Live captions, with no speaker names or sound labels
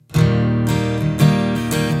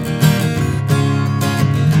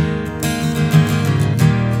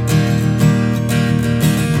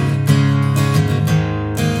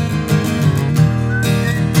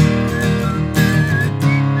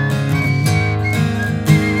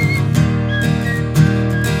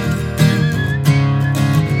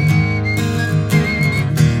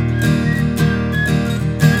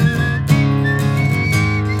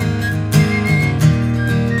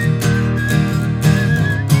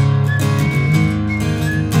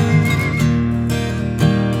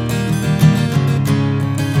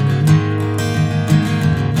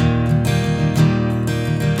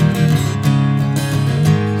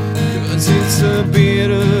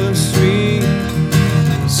bittersweet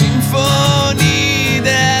symphony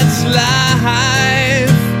that's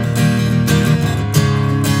life.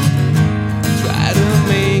 Try to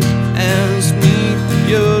make ends meet.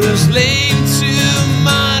 You're a slave to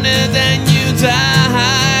money, then you die.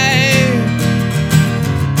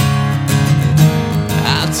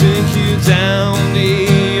 I'll take you down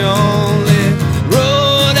the only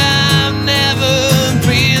road I've never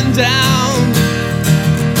been down.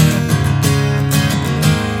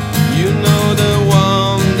 You know, the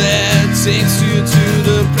one that takes you to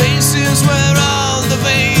the places where all the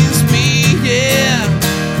veins meet, yeah.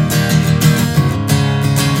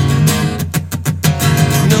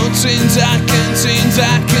 No change I can change,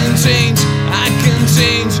 I can change, I can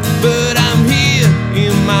change, but I'm here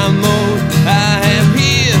in my mode. I am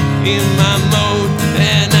here in my mode,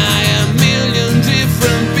 and I am a million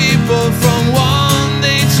different people from one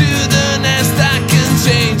day to the next. I can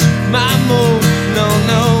change my mode. No,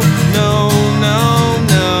 no, no, no,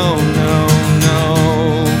 no, no, no.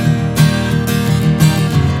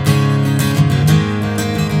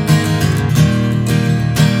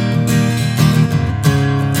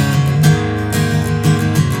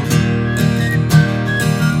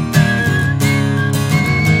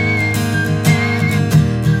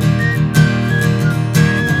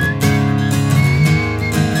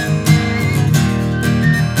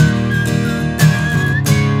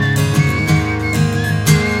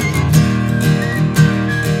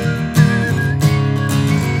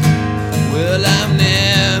 Well, I've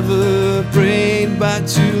never prayed, but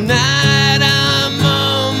tonight I'm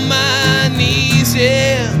on my knees,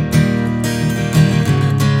 yeah.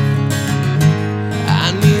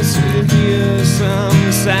 I need to hear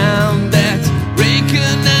some sound that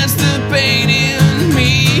recognize the pain in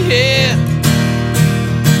me, yeah.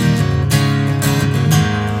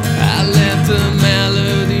 I let the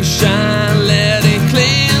melody shine, let it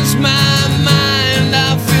cleanse my mind.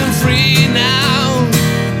 I feel free now.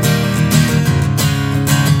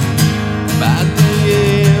 But the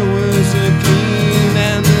air was clean,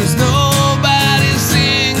 and there's nobody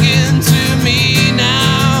singing to me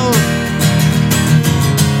now.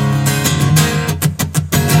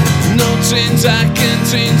 No change, I can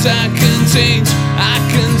change, I can change, I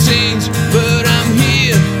can change, but I'm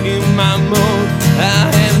here in my mode. I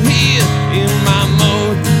am here in my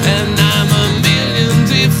mode, and I'm a million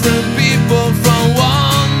different people from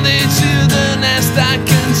one day to the next. I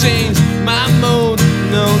can change my mode.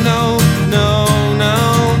 No, no, no,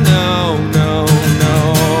 no, no, no, no.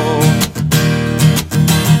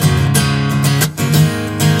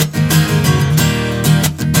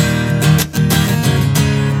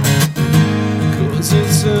 'Cause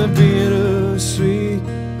it's a bittersweet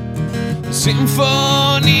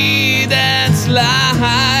symphony that's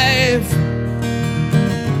life.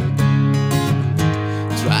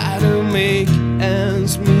 Try to make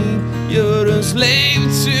ends meet. You're a slave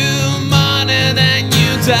to money, then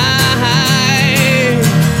you die.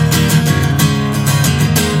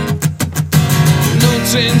 No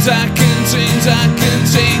change, I can change, I can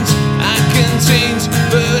change, I can change,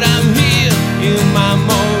 but